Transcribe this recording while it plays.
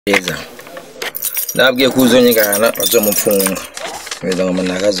Mwiza nabwiye kuzonyegana bazomupfunga beza ngo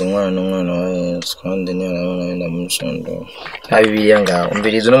managaze umwana wa Yesu kandi niyo nabona wenda musondo abibiriya ngaho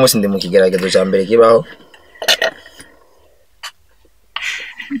umvirizo no musi ndi mu kigaragazo cya mbere kibaho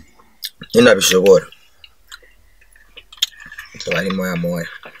ina bishobora tubari moya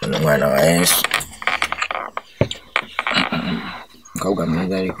umwana wa Yesu Umukobwa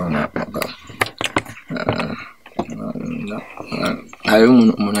mwiza ariko hari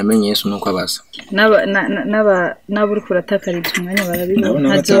umuntu amenye Yesu nuko abaza naburi kuratakariza umwanya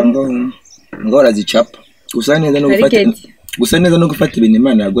barabibona ngora zicapa gusa neza no gufata ibintu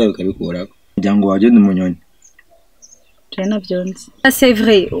Imana yaguye bikabikurako umuryango waje ni umunyoni Jana byonze c'est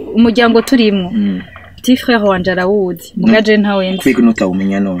vrai umuryango turimo petit frère wanje arawuzi mugaje ntawe nzi kwiko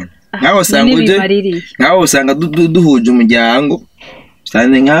nutawumenya none ngaho usanga duhuje umuryango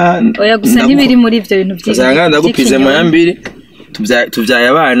cyane nka oya gusa ntibiri muri ivyo bintu byinshi usanga ndagupize mu yambiri tuvyaye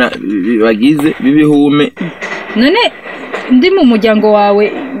abana bagize bibihume none ndi mu muryango wawe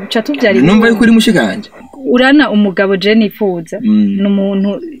cha tuvyari numva yuko uri mushikanje urana umugabo je nifuza n'umuntu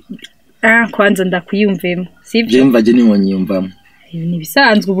kwanza ndakwiyumvemo sivyo je mvaje ni wonyiyumvamo ni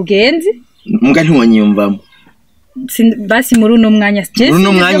bisanzwe ubugenzi mbwa ntiwonyiyumvamo basi muri uno mwanya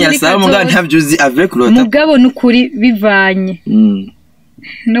sa mbwa ntavyuzi avec l'autre mugabo nukuri bivanye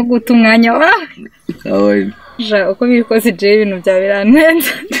no guta umwanya wa kawe ja uko bikoze je ibintu bya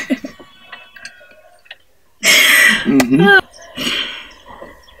birantwenza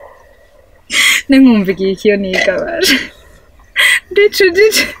nenkumvigiye ikiyo nigabaje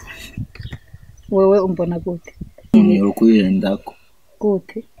dice wewe umbona gute ni ukuyendako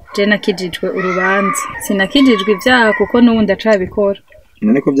gute je nakijijwe urubanza sinakijijwe ibyaha kuko nubundi acabikora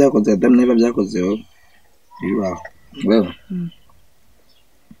none ko byakoze Adam neba byakozeho bibaho wewe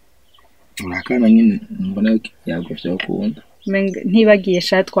urakana nyine mbona yagofye ukunda ntibagiye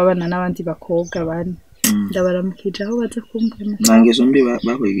sha twabana n'abandi bakobwa bane ndabaramukije aho baza kumbana nange zombi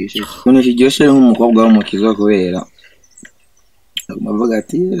bakwigisha none kiryoshe nk'umukobwa w'umukiza kubera bavuga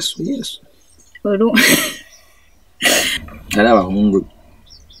ati Yesu ari abahungu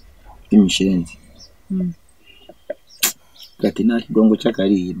imishenzi gati nta kigongo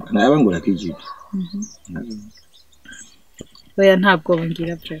cy'akarimba nabangura kijije oya ntabwo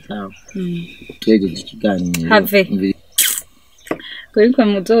bongira brava twege ikiganiro have kuri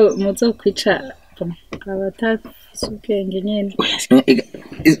muzo kwica abatafisubwenge nyene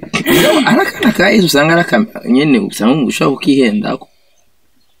arakana kaje usanga nyene usanga ushaka ukihendako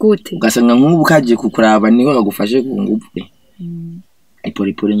gute ugasanga nk'ubu kaje kukuraba niho bagufashe ku ngufu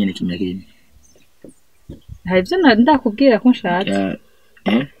iporipore nyene kimyakene havyo ndakubwira ko nshaka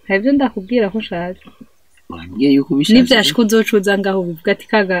havyo ndakubwira ko nshaka wangiye yuko bishaje nivyashika uzocuza ngaho bivuga ati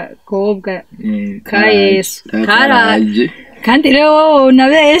kagakobwa ka Yesu karaje kandi rero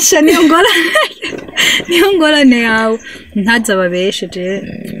unabesha niyo ngorane yawe ntaza babeshe je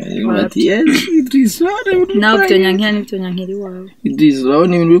ati Yesu idrisore nabyo nyankiri wawe idrisore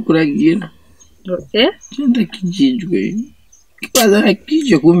ni ibintu bikuragira cyenda kijijwe kibaza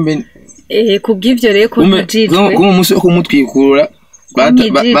kije kumbe kubw'ivyo rero ko kijijwe ko umunsi wo kumutwikura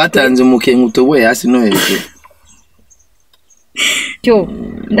batanze umukenke utoboye hasi no hejuru cyo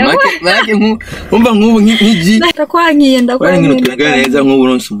ndabake umva nk'ubu nk'igi ndakwankiye neza nk'ubu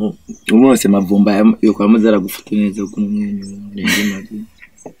nonse Semavumba yo kwa muzara gufata neza ku mwenyu renge mazi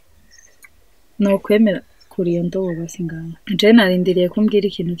no kwemera kuri iyo ndobo basingana je narindiriye kumbwira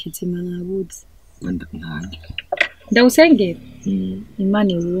ikintu kizima nabuze ndawusengera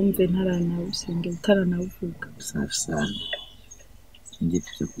Imana yumve ntaranawusengera utaranawuvuga safi sana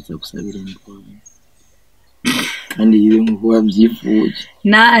ngifite kuza gusabira imbabazi kandi yiwe nkuko wabyifuje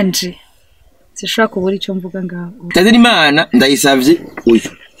nanje sishobora kubura icyo mvuga ngaho tazira Imana ndayisavye uyu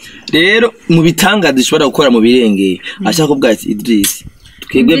rero mu bitangaza ishobora gukora mu birengeye ashaka kubwati Idris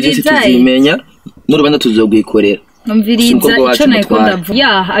twebwe byose tuzimenya n'urubanda tuzogwikorera umviriza ico nayiko ndavuga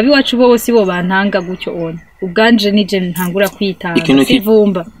abi wacu bose bo bantanga gucyo ona ubganje nije ntangura kwitanga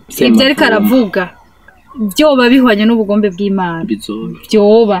sivumba ibyo ariko aravuga byoba bihwanye n'ubugombe bw'Imana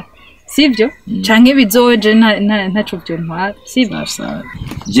byoba sivyo canke bizoje ntaco byo ntwara sivyo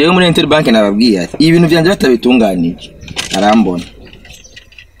jewe muri Interbank nababwiye ati ibintu byanje batabitunganije arambona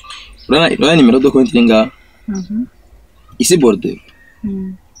urana nimero do konti nga isi border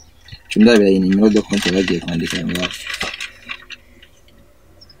chunda bya nimero do konti bagiye kwandika nga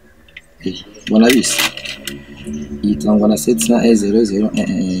bona bisi itangwa na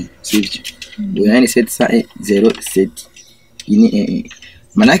 700 sivyo Duyani 707 ini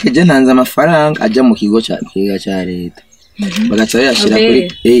manake je ntanze amafaranga ajya mu kigo cya leta bagaca yashira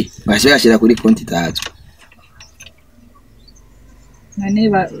kuri bagaca yashira kuri konti tazo none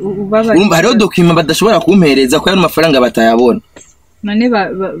ubaba umva hariho document badashobora kumpereza ko ari amafaranga batayabona none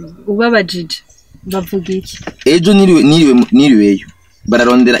ubabajije bavuga iki ejo niriweyo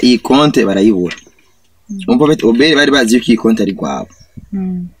bararondera iyi konte barayibura umva bete obere bari bazi yuko iyi konte ari gwabo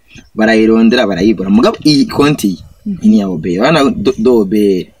barayirondera barayibura mugabo iyi konte ni ya obere bana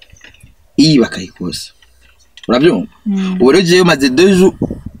dobere iyi bakayikosa urabyumva ubu rero jewe maze 2 jours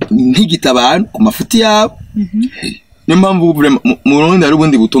ntigita abantu ku mafuti yabo niyo mpamvu mu Burundi hari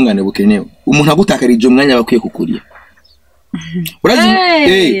ubundi butungane bukenewe umuntu agutakarije umwanya bakwiye kukurira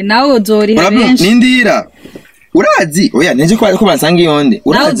urazi nawe uzoriha benshi nindira urazi oya nje ko bansanga iyonde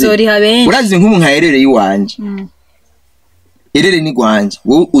urazi nk'umuntu nkaherereye iwanje erere ni gwanje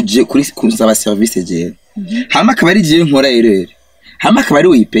wowe uje kuri kunsaba service jewe hama akabari jewe nkora erere hama akabari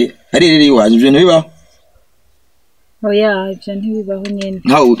wipe ari erere iwanje ibyo ntibibaho oya ibyo ntibibaho nyene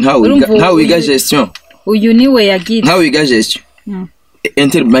ntawe wiga gestion uyu niwe yagira ntawe wiga gestion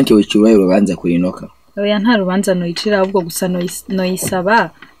interbank wicura urubanza kurinoka oya nta rubanza noyicira ahubwo gusa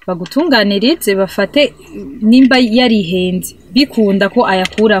noyisaba bagutunganirize bafate nimba yarihenze bikunda ko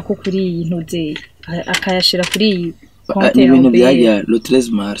ayakura ko kuri iyi ntuze akayashira kuri iyi konte ibintu byagiye le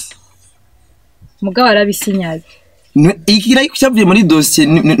 13 mars mugabo arabisinyaza ikira cyavuye muri dossier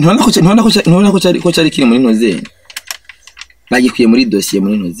ntona ko cyari kiri muri ntuze bagikuye muri dossier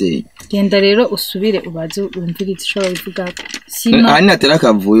muri ntuze genda rero usubire ubaze umvirize isho bivuga sino ani natera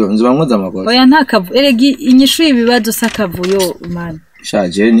kavuyo nzuba nkoza amakosa oya nta kavuyo eregi inyishu ibibazo sakavuyo man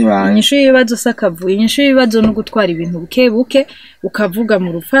shaje ni bana inyishu ibibazo sakavuyo inyishu ibibazo no gutwara ibintu buke ukavuga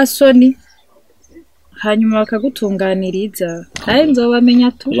mu rufasoni hanyuma bakagutunganiriza kandi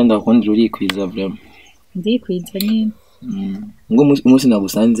nzobamenya tu je ndakondira uri kwiza vraiment ndi kwiza nyine ngo umunsi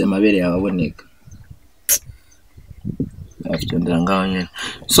nagusanze amabere yawe aboneka afite ndangaho nyine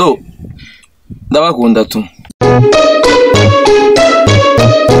so ndabakunda tu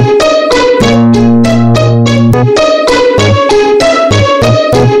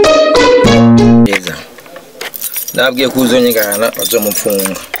Mwiza nabwiye kuzonyegana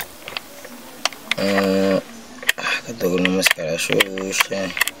bazomupfunga kadogo n'umusikara shushe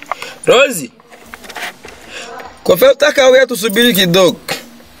Rozi kofeta kawe tusubiri kidogo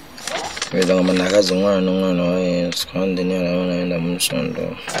Mwiza ngoma nakaza umwana wa Yesu kandi ni arabona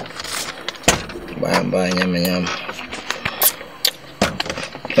ndamusondo bamba nyama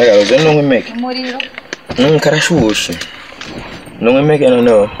Ega uzo nungwemeke umuriro karashushe nungwemeke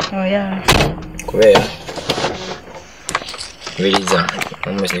no oya kubera Mwiza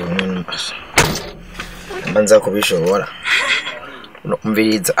umeze nk'umpasa mbanza kubishobora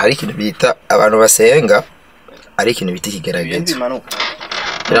umviriza ari ikintu bita abantu basenga ari ikintu bita ikigerageza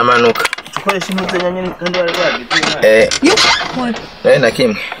biramanuka ukoresha impuzu nyanye kandi bari bagituye na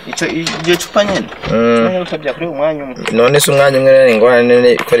kimwe ico igiye cupa nyene nyanye utabya kuri umwanya umwe none se umwanya umwe nene ngwana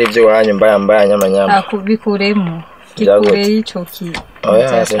nene ikora ibyo wanyu mbaya nyamanyama akubikuremo kikure ico ki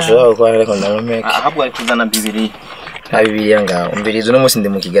oya sinshobora gukora ariko ndamumeka ahabwo ari kuzana bibiri nta bibiri ngaho umviriza no musi ndi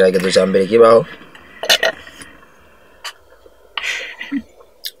mu kigaragazo cya mbere kibaho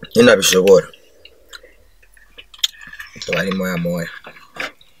Nina bishobora bari moya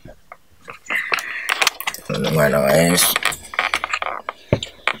mwana wa Yesu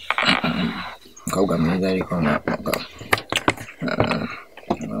Umukobwa mwiza ariko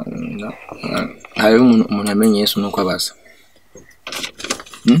hari umuntu amenye Yesu nuko abasa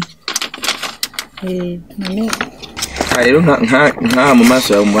none rero nka mu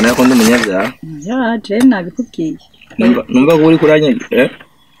maso yawe mbona ko ndi umunyabyaha ya je nabikubwiye numva ko uri kuranye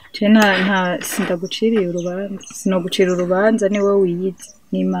je nta sindaguciriye urubanza sinogucira urubanza ni wowe wiyizi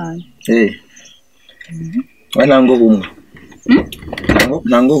n'Imana nango humwe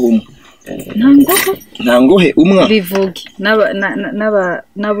nango humwe nangohe umwa bivuge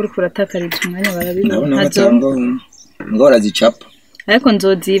naburi kuratakariza umwanya barabibona ngo razicapa ariko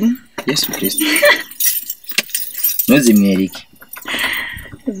nzozima Yesu Kristo nozimwereke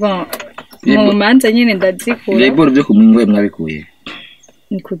bon mu manza nyine ndazikura Bible byo kumwingwe mwabikuye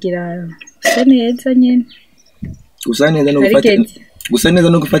ni kugira usa neza nyine gusa neza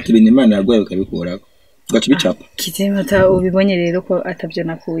no gufata ibintu Imana yarwaye ukabikurako ugaca bicapa kizimata ubibonye rero ko atavyo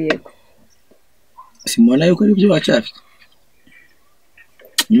nakuyeko simona yuko ari byo wacafye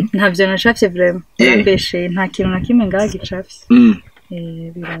ntavyo nacafye vraiment mbeshe nta kintu na kimwe ngagicafye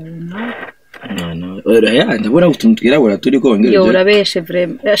birabona ya ndabona utuntu twirabura turi ko ngere yo urabeshe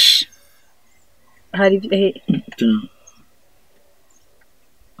vraiment hari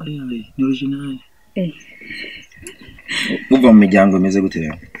ni original uva mu miryango imeze gute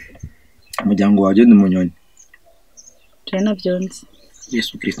umuryango waje ndi munyoni Jena byonze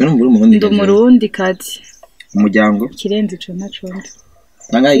Yesu Kristo n'umuri umurundi ndi umurundi kati umuryango kirenze ico naco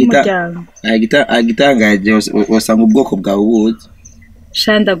agitangaje wasanga ubwoko bwawe ubuzi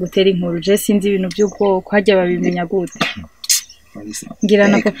shanda gutera inkuru je sinzi ibintu by'ubwoko hajya babimenya gute ngira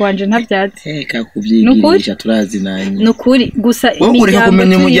na papa wanje ntabyatse kubyigisha turazinanye nukuri gusa imiryango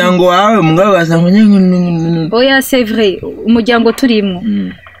kumenya umuryango wawe mugabo basanga oya c'est vrai umuryango turimo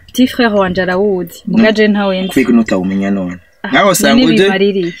petit frère wanje arawuzi mugaje ntawe nzi kwiko nutawumenya none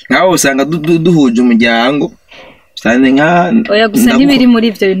ngaho usanga duhuje umuryango cyane nka oya gusa ntibiri muri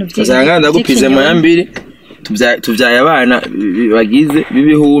ibyo bintu byinshi usanga ndagupize mu yambiri tuvyaye abana bagize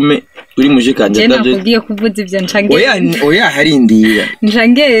bibihume uri mujikanje ndavye nakubwiye kuvuza ivyo nshange oya harindira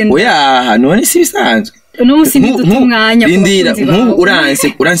nshange oya none si bisanzwe no musimbi tutumwanya indira uranse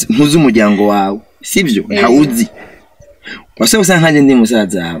ntuzi umuryango wawe sivyo ntawuzi wase usanga nje ndi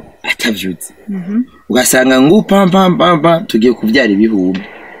musaza wawe atavyuzi ugasanga ngo pam tugiye kuvyara ibihume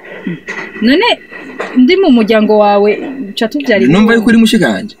none ndi mu muryango wawe cha tuvyara numva yuko uri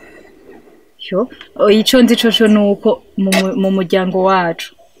mushikanje ico nzi coco nuko mu muryango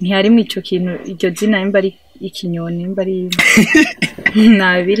wacu ntiharimo ico kintu iryo zina imba ari ikinyoni imba ari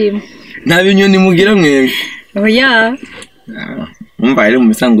nabirimo nta binyoni mugira mwebwe oya umva rero mu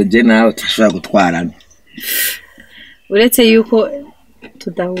misango je nawe turashobora gutwarana uretse yuko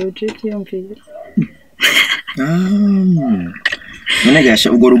tudahuje byumvira none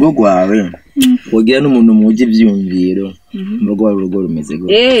gasha ubwo rugo rwawe wogira n'umuntu muje ivyumviro mvugo wa rugo rumeze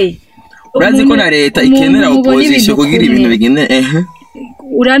gute urazi ko na leta ikenera opposition kugira ibintu bigene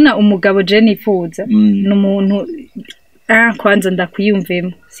urana umugabo je nifuza n'umuntu kwanza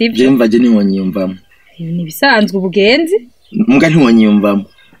ndakwiyumvemo sivyo je mvaje niwonyiyumvamo ni bisanzwe ubugenzi mbwa ntiwonyiyumvamo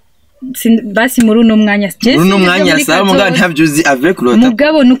basi muri uno mwanya sawa mbwa ntavyuzi avec l'autre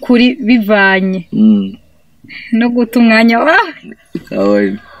mugabo n'ukuri bivanye no guta umwanya wa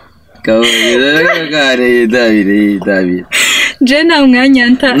kawari David je na umwanya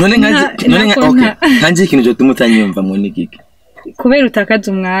none okay kanje ikintu cyo tumutanyumva mu nigiki kubera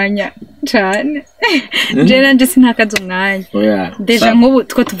utakaza umwanya cyane je nanje sinakaza umwanya deja nk'ubu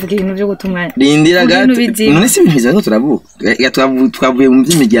two tuvuga ibintu byo guta umwanya rindira gato none si ibintu bizazo turavuga twavuye mu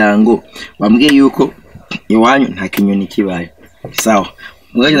by'imiryango bambwiye yuko iwanyu nta kinyoni kibaye sawa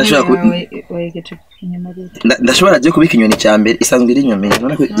muganje ndashobora je kubika inyoni cyambere isanzwe iri inyuma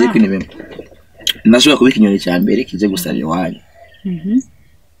none ko je kwinibemo ndashobora kubika inyoni cyambere kije gusaba iwanyu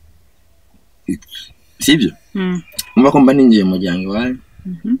sibyo umva ko mba ninjiye mu muryango wawe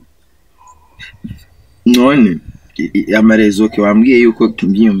none amarezo ke wambwiye yuko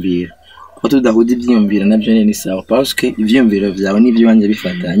kimbyumvira ko tudahuza ibyiyumvira nabyo ni sawa parce que ibyiyumviro byawe n'ibyo wanje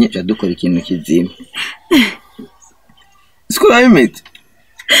bifatanye bya dukora ikintu kizima siko babimete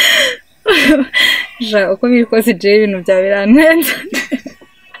ja uko biri kose je ibintu bya birantwenza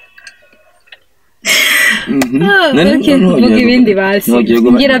vuga ibindi basi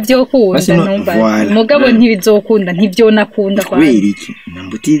ngira byo kunda numva mugabo ntibizokunda ntibyo nakunda kwa kubera iki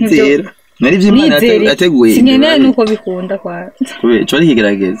nambutizera nari vy'Imana ateguye sinene nuko bikunda kwa kubera cyo ari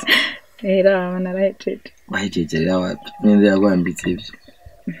kigerageza era narahejeje wahejeje rero wapi ninde yagwambitse ibyo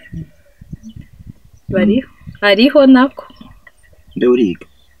hariho nako mbe uriga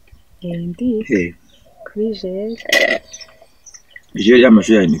ndi kuri jewe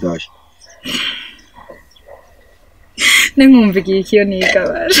y'amashuri ya nikaje nenkumva ikiyo niga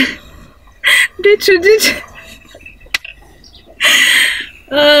baje ndicu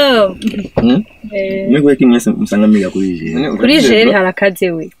Niko kimwe musanga miga kuri jewe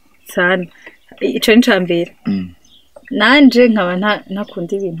harakaze we sana ico ncambere nanje nkaba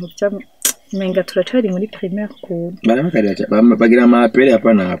ntakunda ibintu bya menga turacari muri primaire ko barabakarira bagira amapere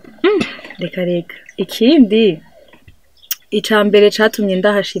hapana hapa reka ikindi icambere catumye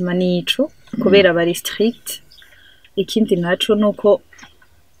ndahashima nico kubera bari strict ikindi naco nuko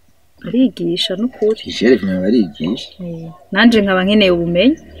arigisha n'ukuri ishere fina barigisha nanje nkaba nkeneye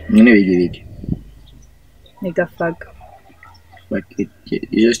ubumenyi nyene bigibike negafaga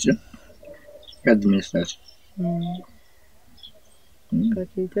gestion administration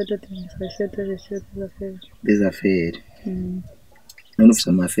des affaires none ufite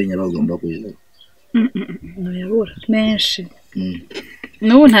amafenya nyabagomba kuja nuyabura menshi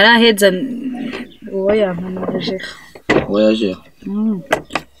n'ubu ntaraheza uwo yampanaje voyage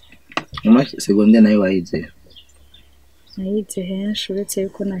seconde nayo wayize nayize henshi uretse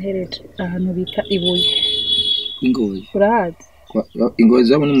yuko nahereje ahantu bita ibuye ingoyi urahazi ingoyi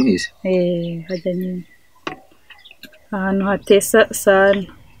zabo n'umuhisi hajya nyine ahantu hatesa sana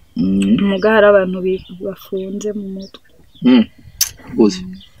muga hari abantu bafunze mu mutwe bose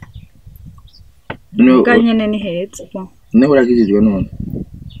muga nyene ni heza ne urakijijwe none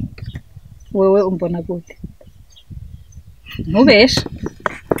wewe umbona gute ntubeshe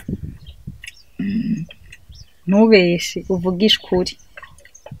ntubeshe uvugisha ukuri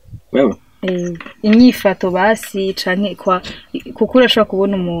wewe inyifato basi canke kuko urashobora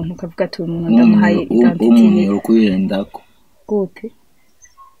kubona umuntu ukavuga ati umuntu ndamuhaye identity umuntu ukwirendako gute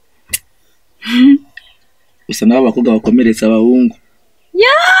bisa nabo bakobwa bakomeretsa abahungu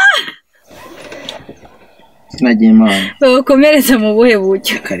sinagiye imana bakomeretsa mu buhe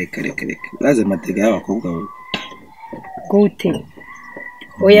buryo kare baze amatega y'abakobwa gute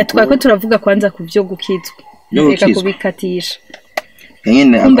oya twako turavuga kwanza ku byo gukizwa reka kubikatisha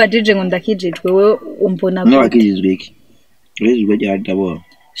nyine umba jije ngo ndakijijwe wewe umbona gute wakijijwe iki urejwe rya dabo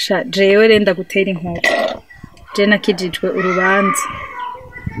sha jewe renda gutera inkoko je nakijijwe urubanza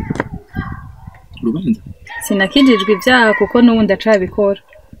sinakijijwe ibyaha kuko n'ubu ndacabikora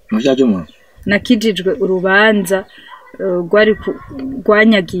mushaje mu nakijijwe urubanza rwari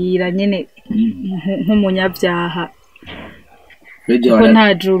rwanyagira nyene nk'umunyabyaha kuko nta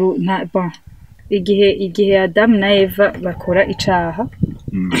juru nta bon igihe Adam na Eva bakora icaha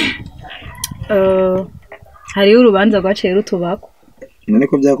hariyo urubanza rwaciye rutubako none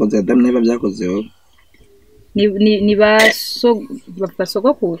ko byakoze Adam na Eva byakozeho ni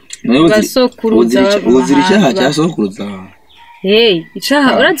basogokuru uzira icyaha cya sokuruza icaha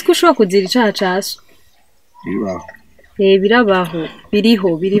urazi ko ushobora kuzira icaha caso birabaho biriho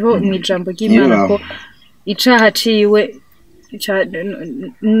mu ijambo ry'Imana ko icaha ciwe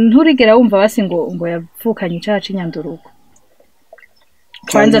nturigera wumva basi ngo yavukanye icaha c'inyandurugo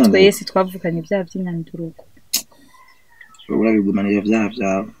kwanza twese twavukanye ibyaha by'inyandurugo urabigumanira ibyaha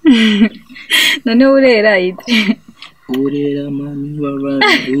byawe none urera mami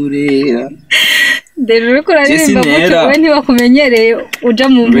w'abandi urera Deje uriko uraririmba gutyo we ntibakumenyereye uja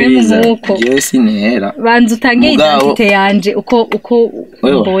mu mwuko Yesu nera banza utange identite yanje uko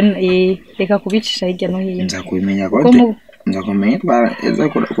mbona reka kubicisha hirya no hino nzakubimenya gute nzakumenya eza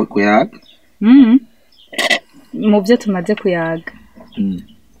kuyaga mu byo tumaze kuyaga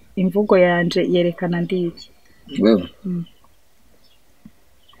imvugo yanje yerekana ndiki wewe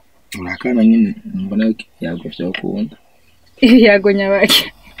urakana nyine mbona yago byo kubunda yago nyabaki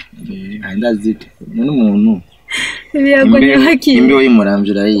andazite n'umuntu yago nyabaki imbeho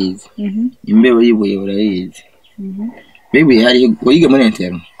y'umuramvira yize imbeho yibuye urayize bibi hari uyiga muri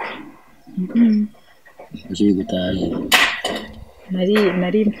intero ugiye gutaye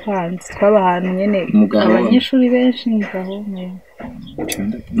nari mpanze twabahantu nyene abanyeshuri benshi ngaho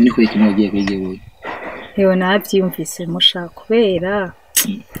ni ko ikimugiye kwigewe Hewe nabyumvise musha kubera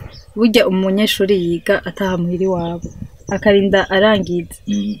burya umunyeshuri yiga ataha muhiri wabo akarinda arangiza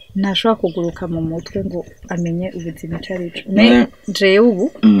ntashobora kuguruka mu mutwe ngo amenye ubuzima cyarico jewe ubu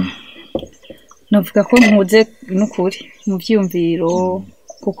navuga ko nkuze n'ukuri mu byumviro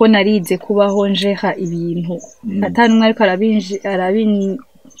kuko narize kubaho njeha ibintu atanumwe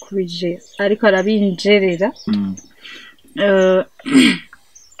ariko arabinjerera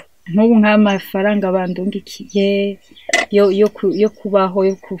nk'ubu nk'amafaranga bandungikiye yo kubaho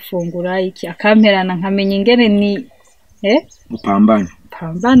yo kufungura iki akamperana nkamenya ingene ni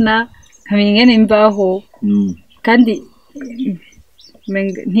pambana nkamenya ingene mbaho kandi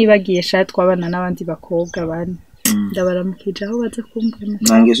ntibagiye sha twabana n'abandi bakobwa bane ndabaramukije aho baza kumbona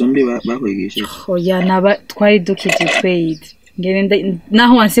nange zombi bakwigisha oya naba twari dukijijwe ngende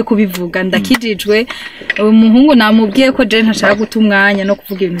naho wanse kubivuga ndakijijwe umuhungu namubwiye ko je ntashaka guta umwanya no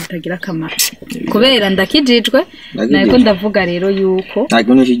kuvuga ibintu bitagira akamaro kubera ndakijijwe nako ndavuga rero yuko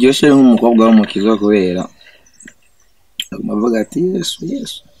ntabwo nishijyoshe nk'umukobwa w'umukizo kubera bavuga ati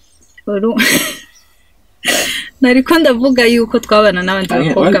Yesu nariko ndavuga yuko twabana n'abandi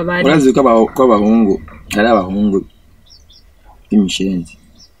bakobwa bari urazi ko abahungu ari abahungu imishenzi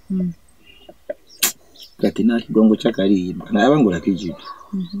gati na kigongo cyakarimba nayabangura kijije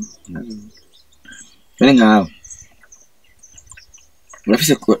bene nkaho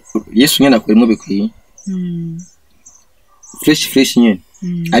urafise ko Yesu nyene akoremo bikwiye fresh nyene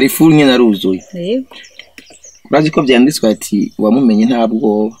ari full nyene aruzuye urazi ko byanditswe ati wamumenye ntabwo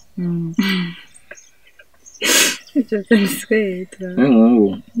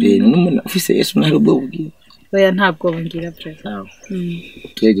n'umuntu ufise Yesu ntari ubwo bubwiye oya ntabwo bungira brother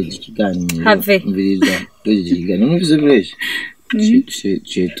twegeje ikiganiro have mbiriza twegeje ikiganiro n'ufise fresh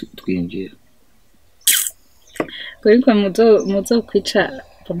twinjira Kuriko muzo kwica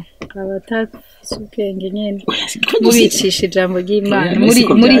abatafise ubwenge nyene mubicisha ijambo ry'Imana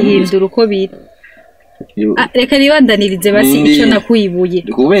muri hindura uko bita reka nibandanirize basi ico nakuyibuye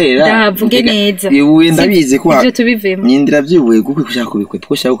kubera ndavuge neza ibuye ndabizi ko ivyo tubivemo nindira byibuye kuko kushaka kubikwe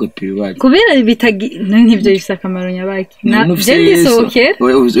twashaka kwepibari kubera bitagi nk'ivyo bifise akamaro nyabaki na je ndisoke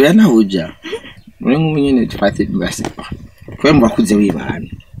oya nahuja muri nk'umunyene tufate basi Kwa mbakuze wibana.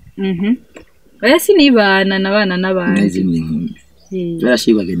 Oya sinibana nabana n'abandi. Neze n'inkumi.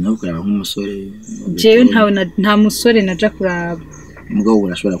 Barashibage naho kuraba nk'umusore. Jewe nta musore naja kuraba. Mugabo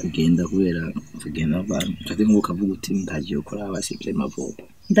urashobora kugenda kubera kugenda abantu. Kandi ngo kavuga uti ndagiye gukora abasivye Semavumba.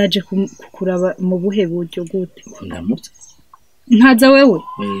 Ndaje kuraba mu buhe buryo gute? Ndamutse. Ntaza wewe?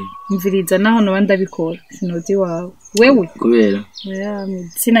 Mviriza naho no bandabikora sinozi wawe. Wewe? Kubera. Oya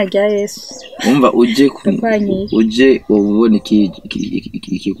sina rya Yesu. Umva uje ubone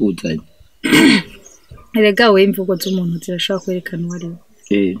ikikuzanye. Erega we imvugo z'umuntu zirashobora kwerekana uwo ari we.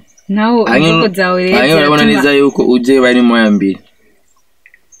 Naho imvugo zawe rero ayo urabona neza yuko uje bari mu yambiri.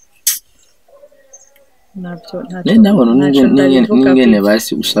 Nabyo n'ingene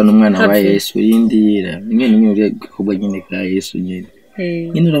basi usana umwana wa Yesu yindira ingene uri kubwa nyine ka Yesu nyine.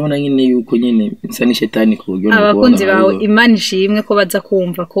 Nyine urabona nyine yuko nyine nsa ni shetani ko buryo abakunzi bawe Imana ishimwe ko baza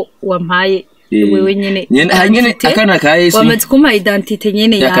kumva ko wampaye wewe nyine akana ka Yesu wamaze kumpa identité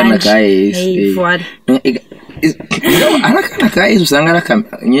nyine yanje akana ka Yesu arakana ka Yesu usanga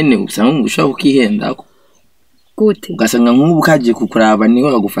nyine usanga ushaka ukihenda gute ugasanga nk'ubu kaje kukuraba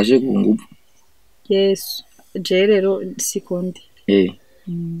niho bagufashe ku ngubu. Yesu je rero sikundi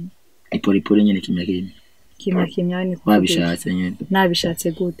iporipori nyine kimya ni wabishatse nyine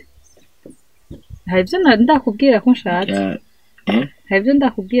nabishatse gute havyo ndakubwira ko nshaka havyo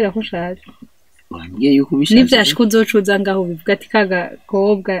ndakubwira ko nshaka wangiye yuko bishatse nivyashika uzocuza ngaho bivuga ati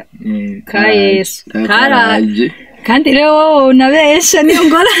kagakobwa ka Yesu karaje kandi rero unabesha niyo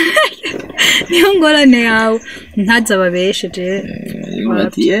ngorane yawe ntaza babeshe je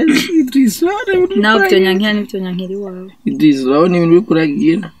bati Yesu nabyo nyankiri wawe idizwa ni ibintu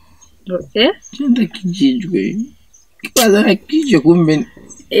bikuragira cyenda kijijwe kibaza kije kumbe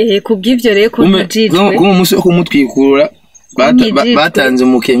kubw'ivyo rero ko kijijwe kuma umunsi wo kumutwikurura batanze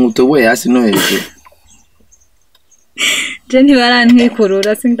umukenke utoboye hasi no hejuru je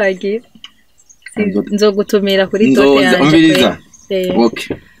ntibarantwikurura sindagira nzogutumira kuri dote yanjye umviriza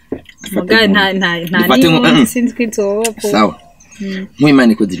okay muga nta sinzwi nzoba sawa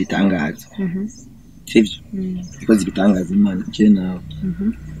mwimana ikoze ibitangaza sivyo ikoze ibitangaza Imana je nawe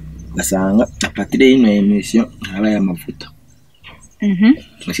gasanga apatire y'ino emission haba y'amavuta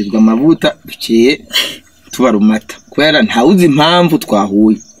twashizwe amavuta biciye tubarumata kwera ntawuzi impamvu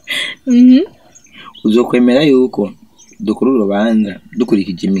twahuye uzokwemera yuko dukora urubanza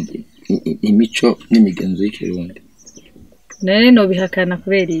dukurikije imico n'imigenzo y'ikirundi none no bihakana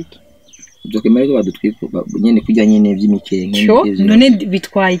kubera iki uzokwemera ko badutwika nyene kujya nyene by'imikenke none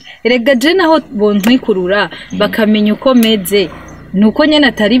bitwaye erega je naho bontwikurura bakamenya uko meze nuko nyene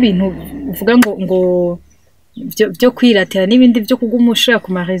atari ibintu uvuga ngo byo kwiratira n'ibindi byo kugumusha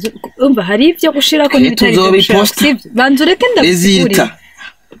ku marezo umva hari ibyo gushira ko n'ibitari banzureke ndabizita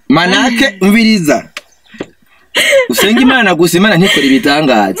manake umviriza usenga Imana gusa Imana ntikora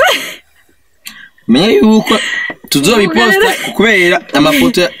ibitangaza menye yuko tuzobiposta kubera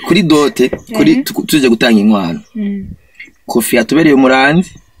amafoto kuri dote kuri tuje gutanga inkwano kofi yatubereye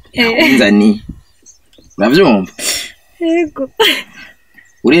umuranzi yakunzani uravyumva yego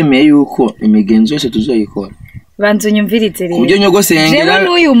uremeye yuko imigenzo yose tuzoyikora banzunyumvirize rero kubyo nyogosengera jewe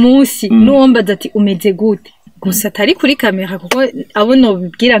n'uyu munsi nuwombaza ati umeze gute gusa atari kuri kamera kuko abo no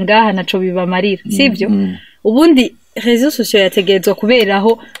bibwira ngaha naco bibamarira sivyo ubundi réseaux sociaux yategerezwa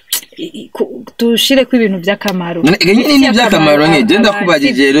kuberaho tushire ko ibintu by'akamaro nyine by'akamaro nje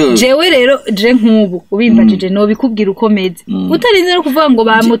ndakubagije rero jewe rero je nk'ubu ubimbajije no bikubwira uko meze utarinze no kuvuga ngo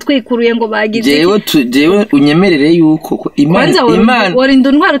bamutwikuruye ngo bagize jewe unyemerere yuko Imana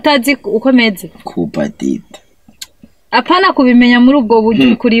warinda ntwara utazi uko meze kupatita apana kubimenya muri ubwo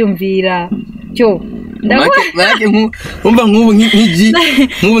buryo kuriyumvira cyo umva nk'ubu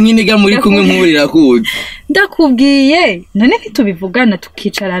nk'iniga muri kumwe nk'urira kuzi ndakubwiye none ntitubivugana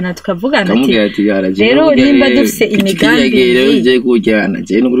tukicarana tukavugana ati rero nimba dufise imigambi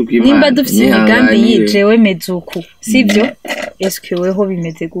nimba dufise imigambi yijewe mezuku sivyo eske weho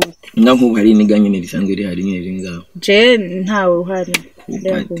bimeze gute nk'ubu hari iniga nyine risanzwe rihari nyine ngaho je ntawe uhari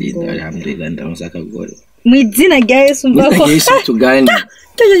alhamdulillah ndamusaka gore mwizina rya Yesu mbako Yesu tugani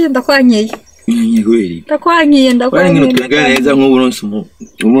ndakwanyeye ndakwanyeye neza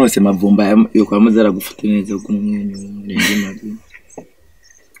nk'ubu Semavumba yo kwa Muzara gufata neza ko n'umwene n'indi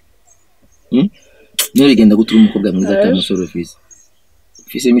niyo bigenda gutura umukobwa mwiza kandi umusore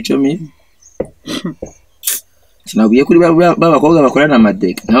Ufise imico mibi sinaguye kuri babakobwa bakorana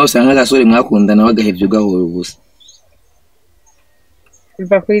amadeka naho usanga agasore mwakundana bagahevye ugahora ubusa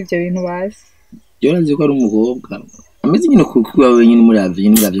biva kuri ibyo bintu bazi Yoranze ko ari umukobwa ameze nyine kuko wawe nyine muri avye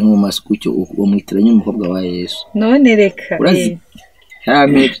n'ingavye mu maso kucyo uwo mwitiranye umukobwa wa Yesu none reka urazi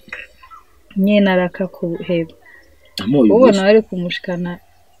hamwe nyene araka kuheba amoyo ubona ari kumushikana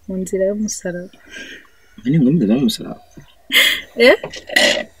mu nzira y'umusaraba ni ngo ndenda y'umusaraba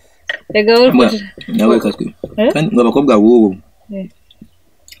ega uri nawe katwe kandi ngo abakobwa bubu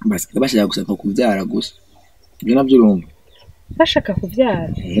bashaka gusaka kubyara gusa ibyo nabyo urumva bashaka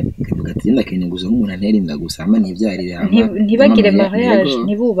kubyara kavuga ati ndakene gusa nk'umuntu anterinda gusa ama nibyarire hamwe ntibagire mariage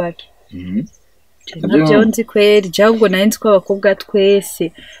ntibubake nabyo nzi kweri jahubwo nari nzi ko abakobwa twese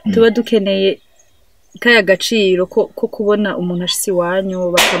tuba dukeneye kaya gaciro ko kubona umuntu ashitsi wanyu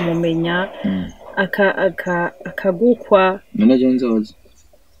bakamumenya akagukwa none je nzoza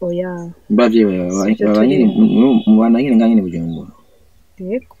oya mbavye babanyine mu bana nyine nganyine Bujumbura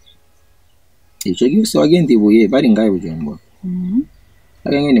yego ico gise wagenda ibuye bari ngaye Bujumbura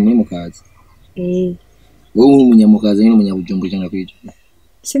aganye ni muri mukaza wowe umunyamukaza nyine umunyabujumbura cyangwa kwije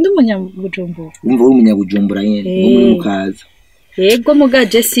sindi umunyabujumbura umva uri umunyabujumbura nyine muri mukaza yego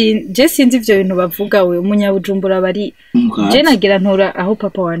mugaje sinzi ivyo bintu bavuga we umunyabujumbura bari je nagira ntura aho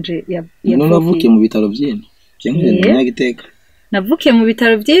papa wanje navukiye mu bitaro byino cyangwa n'agiteka navukiye mu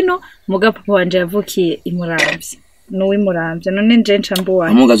bitaro byino muga papa wanje yavukiye imuramvye nuwi muramvye none nje ncambo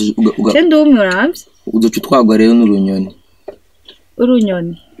wawe je ndi umuramvye uducu twagwa rero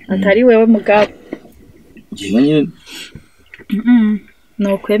urunyoni atari wewe mugabo jewe nyine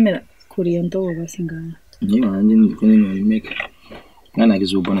no kwemera kuri iyo ndobo basingana ni wanje ndiko nimeka mwana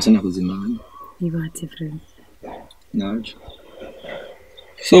akizubona sana kuzimana ibati friend naje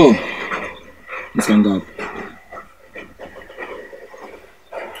so nisanga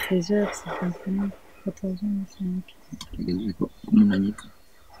Jesu kampani 2005 igeze ko umunanyika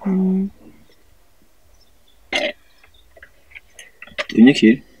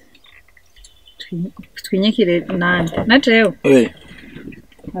twinyikire nande najewe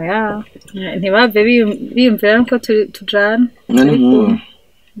aya ntibave biyumvira ko tujana none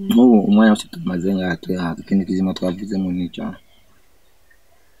nk'ubu umwanya wose tumaze ngaha ikindi kizima twavuze mu nica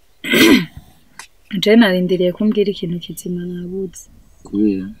je narindiriye kumbwira ikintu kizima nabuze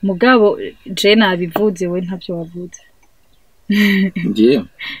kubera mugabo je nabivuze we ntavyo wavuze ngiye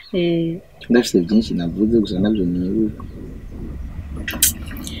ndafite byinshi navuze gusa nabyo nibuka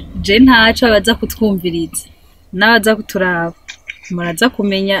je ntaco abaza kutwumviriza n'abaza kuturaba muraza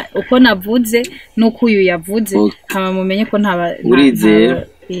kumenya uko navuze nuko uyu yavuze hama mumenye ko ntaba urizera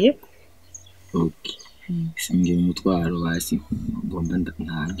okay singe umutwaro basi ngomba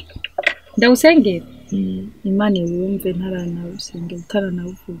ntange ndawusengera imana yumve ntaranawusenge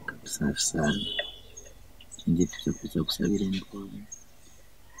utaranawuvuga safi sana ngiye kuza gusabira imbabazi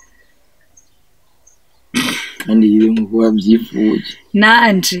kandi iyo nkuko wabyifuje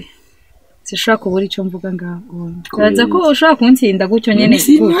nanje sishobora kubura icyo mvuga ngaho uraza ko ushobora kuntsinda gutyo nyene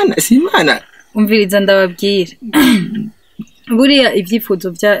si imana umviriza ndababwira buriya ibyifuzo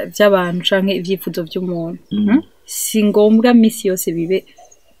by'abantu canke ibyifuzo by'umuntu si ngombwa misi yose bibe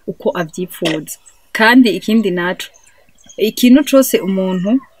uko avyifuza kandi ikindi naco ikintu cose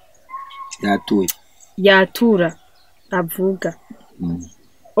umuntu yatura avuga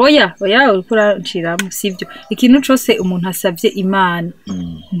oya urikura nciramo sivyo ikintu cose umuntu asavye imana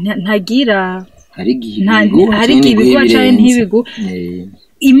ntagira hari igibigwa cyane ntibigu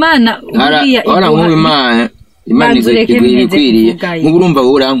imana uriya imana ikwiriye nk'urumva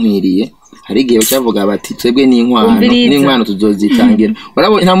wowe urankwiriye hari igihe bacavuga bati twebwe n'inkwano tuzozitangira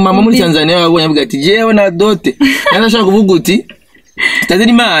nta mama muri Tanzania wabonye avuga ati jewe na dote nashaka kuvuga uti tazira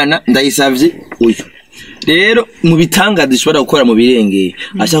imana ndayisavye uyu rero mu bitanga dushobora gukora mu birengeye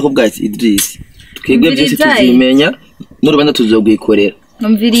ashaka kuvuga ati Idris twebwe byose tuzimenya n'urubanda tuzogwikorera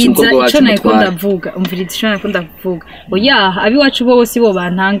umviriza ico nako ndavuga oya abi wacu bose bo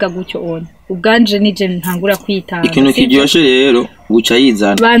bantanga gutyo ona ubwanje nije ntangura kwitanga ikintu kiryoshe rero guca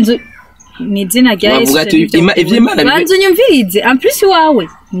yizana banzu ni izina rya Yesu banzu nyumvirize en plus wawe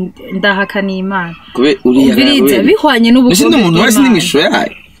ndahakana imana umviriza bihwanye n'ubugombe n'umuntu wese n'imisho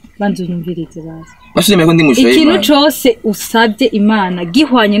yayo banzu nyumvirize bazi bashimye ko ndi musho y'Imana ikintu cose usabye imana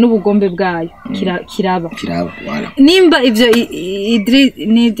gihwanye n'ubugombe bwayo kiraba wala nimba ivyo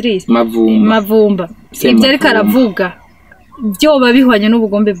Idris Mavumba ivyo ariko aravuga byoba bihwanye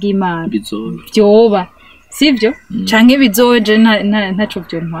n'ubugombe bw'Imana byoba sivyo canke bizoje ntaco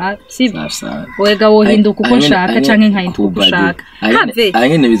byo ntwara sivyo wega wohinduka uko nshaka canke nkahinduka uko nshaka have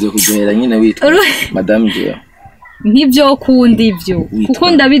anyene bizokujohera nyine witwa madame Jewe nk'ibyo kundi ivyo kuko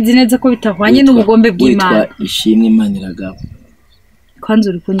ndabizi neza ko bitahwanye n'ubugombe bw'Imana witwa ishimwe Imana iragaba kwanza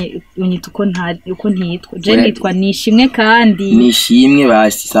uri unyita uko ntitwa je nitwa nishimwe kandi nishimwe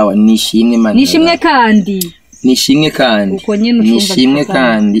basi sawa nishimwe Imana nishimwe kandi uko nyene nishimwe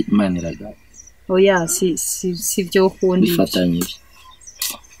kandi Imana iragaba oya si byo kundi bifatanyije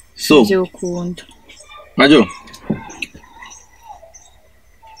so byo kundi majo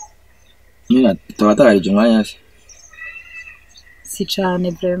Nina tabatarije umwanya se. Si cyane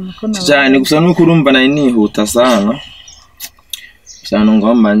vraiment ko nawe. Cyane gusa nuko urumva nari nihuta sana. Cyane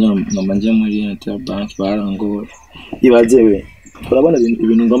ngo mbanje muri interbank barangora. Ibazewe. Urabona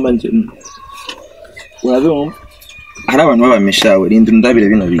ibintu ngomba nje. Urabona hari abantu babameshawe rindi ndabire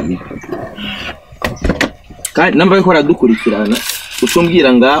bino bintu. Kandi namba yo kora dukurikirana ucumbwira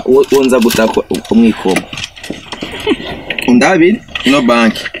nga wonza gutako umwikomo. Undabire no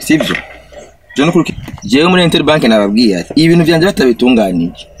bank sivyo. Je no kuruki jewe muri interbank nababwiye ati ibintu byanje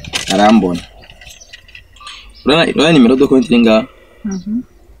batabitunganije arambona. Urana nimero do konti nga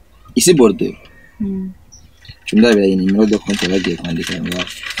isi border. Ndabira iyi nimero do konti bagiye kwandika nga.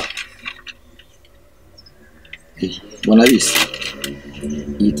 Bona bisi.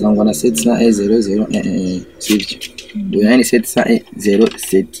 Yitangwa na 700 sivyo. Doyani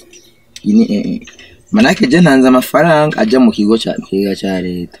 707 ini manake je ntanze amafaranga aja mu kigo cya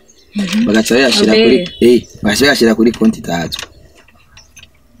leta. Bagaca yashira kuri bashira kuri konti tazo.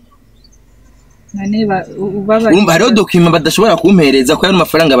 Nane ubaba Umba hariho document badashobora kumpereza ko ari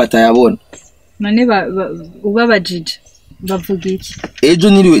amafaranga batayabona. Nane ubabajije bavuga iki? Ejo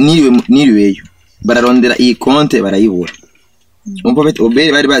niriweyo bararondera iyi konti barayibura. Umva bete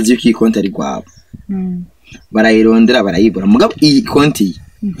obere bari bazi yuko iyi konti ari kwabo. Barayirondera barayibura. Mugabo iyi konti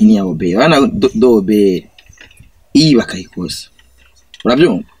ini ya obere bana do obere iyi bakayikosa.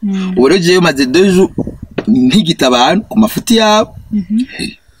 Urabyumva? Ubwo je maze 2 jours ntigita abantu ku mafuti yabo.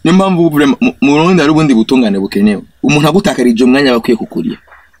 Niyo mpamvu mu Rwanda ari ubundi butungane bukenewe. Umuntu agutakarije umwanya bakwiye kukurira.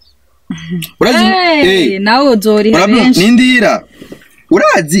 Urazi nawe uzoriha benshi. Nindira.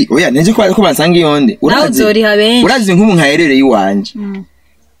 Urazi oya nje ko bansanga iyonde. Urazi nk'umuntu nkaherere yiwanje.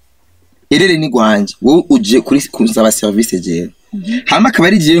 Erere ni gwanje. Wowe uje kuri kusaba service je. Hama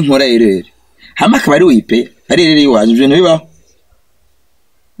akabari je nkora erere. Hama akabari wipe ari erere yiwanje ibyo ntibibaho.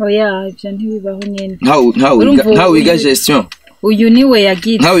 Oya ibyo ntibibaho nyene. Ntawe wiga gestion. Uyu niwe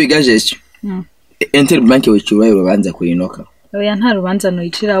yagize. Ntawe wiga gestion. Interbank wicubaye urubanza kurinoka. Oya nta rubanza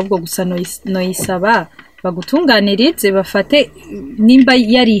noyicira ahubwo gusa noyisaba bagutunganirize bafate nimba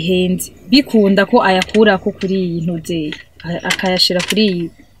yarihenze bikunda ko ayakura ko kuri iyi ntuze akayashira kuri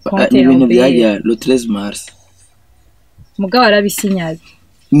iyi konti ya ibintu byagiye le 13 mars. Mugabo arabisinyaye.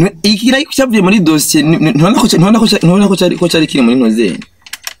 Ikira cyabye muri dossier ntona ko cyari kiri muri ntuze.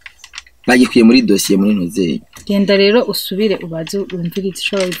 Bagikuye muri dossier muri ntuze. Genda rero usubire ubaze urumvirize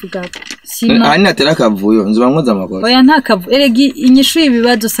ishobora bivuga. Sino ani natera kavuyo nzuba nkoza amakosa. Oya nta kavuyo eregi inyishu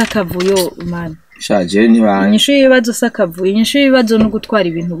ibibazo sakavuyo man. Shaje ni bana. Inyishu ibibazo sakavuyo inyishu ibibazo no gutwara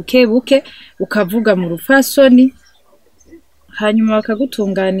ibintu buke ukavuga mu rufasoni hanyuma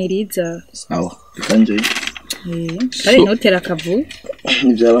bakagutunganiriza. Sawa bikanje. Ari notera kavuyo.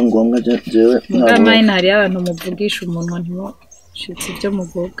 Nibyaba ngombwa jewe. Ngamaye ntari abantu muvugisha umuntu ntimo shitsi byo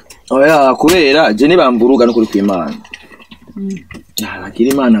muvuga. Oya kubera je nibamburuga no kuri kwimana. Akiri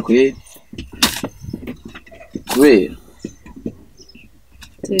imana kwe. Kubera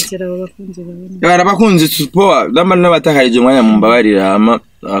Tetera bakunze babona. Yara bakunze support damba n'abatakarije umwanya mu mbabarira hama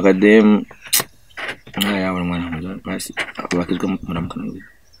akadem. Aya umwana basi bakizwa muramukana.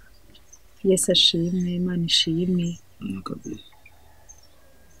 Yesu ashimwe Imana ishimwe. Kabisa.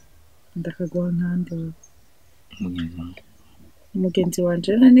 Ndakagwa ntande. Umugenzi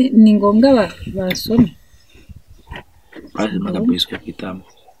wanje ni ngombwa basome. Basi magabiswe kitamo.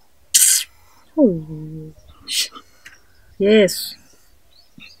 Yesu.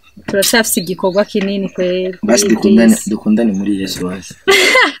 Turashafise igikorwa kinini kwera. Basi dukundane muri Yesu wase.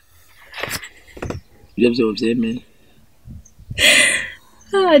 Byo byemeye.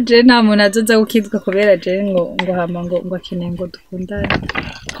 Je nta muntu azoza gukizwa kubera je ngo hama ngo akine ngo dukundane.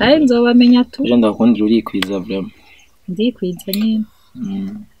 Kandi nzobamenya tu. Je ndakundira uri kwiza vraiment. Ndi kwiza nyine.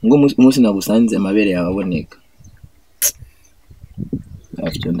 Ngo umunsi nagusanze amabere yawe aboneka.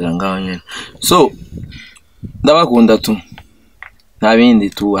 Afite ndanganye. So ndabakunda tu. Nta bindi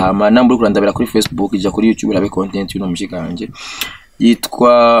tu hama namburi kurandabira kuri Facebook ija kuri YouTube urabe content y'uno mushikanje.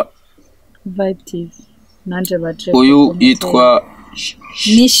 Yitwa Vibe TV. Nanje baje. Uyu yitwa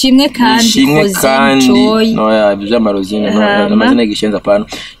Nishimwe kandi joy. No ya by'amarozine amazina gishenza pana.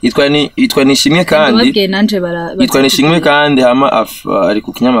 Yitwa nishimwe kandi. Babwiye nanje Yitwa nishimwe kandi hama ari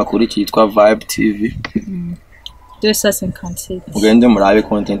ku kinyamakuru cyitwa Vibe TV. 257. Mugende murabe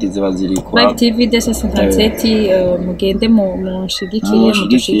content ziba ziri kwa Vibe TV 257 mugende mu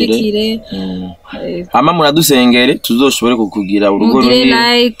shigikire hama muradusengere tuzoshobore kukugira urugo mugire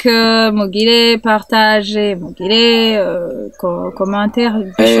like mugire partage mugire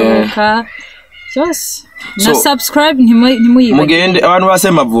commentaire bishoboka Vyose na subscribe ntimuyibagire mugende abantu ba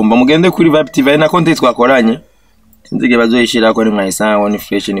Semavumba mugende kuri Vibe TV na content twakoranye sinzige bazoyishira ko ni mwayisanga ni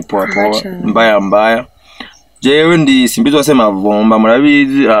fresh ni poa poa mbaya jewe ndi Simbizi wa Semavumba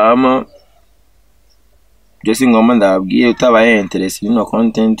murabizi ama Jesse ngoma ndabwiye utabaye interest no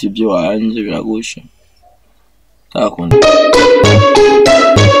content ibyo wanje biragusha takunda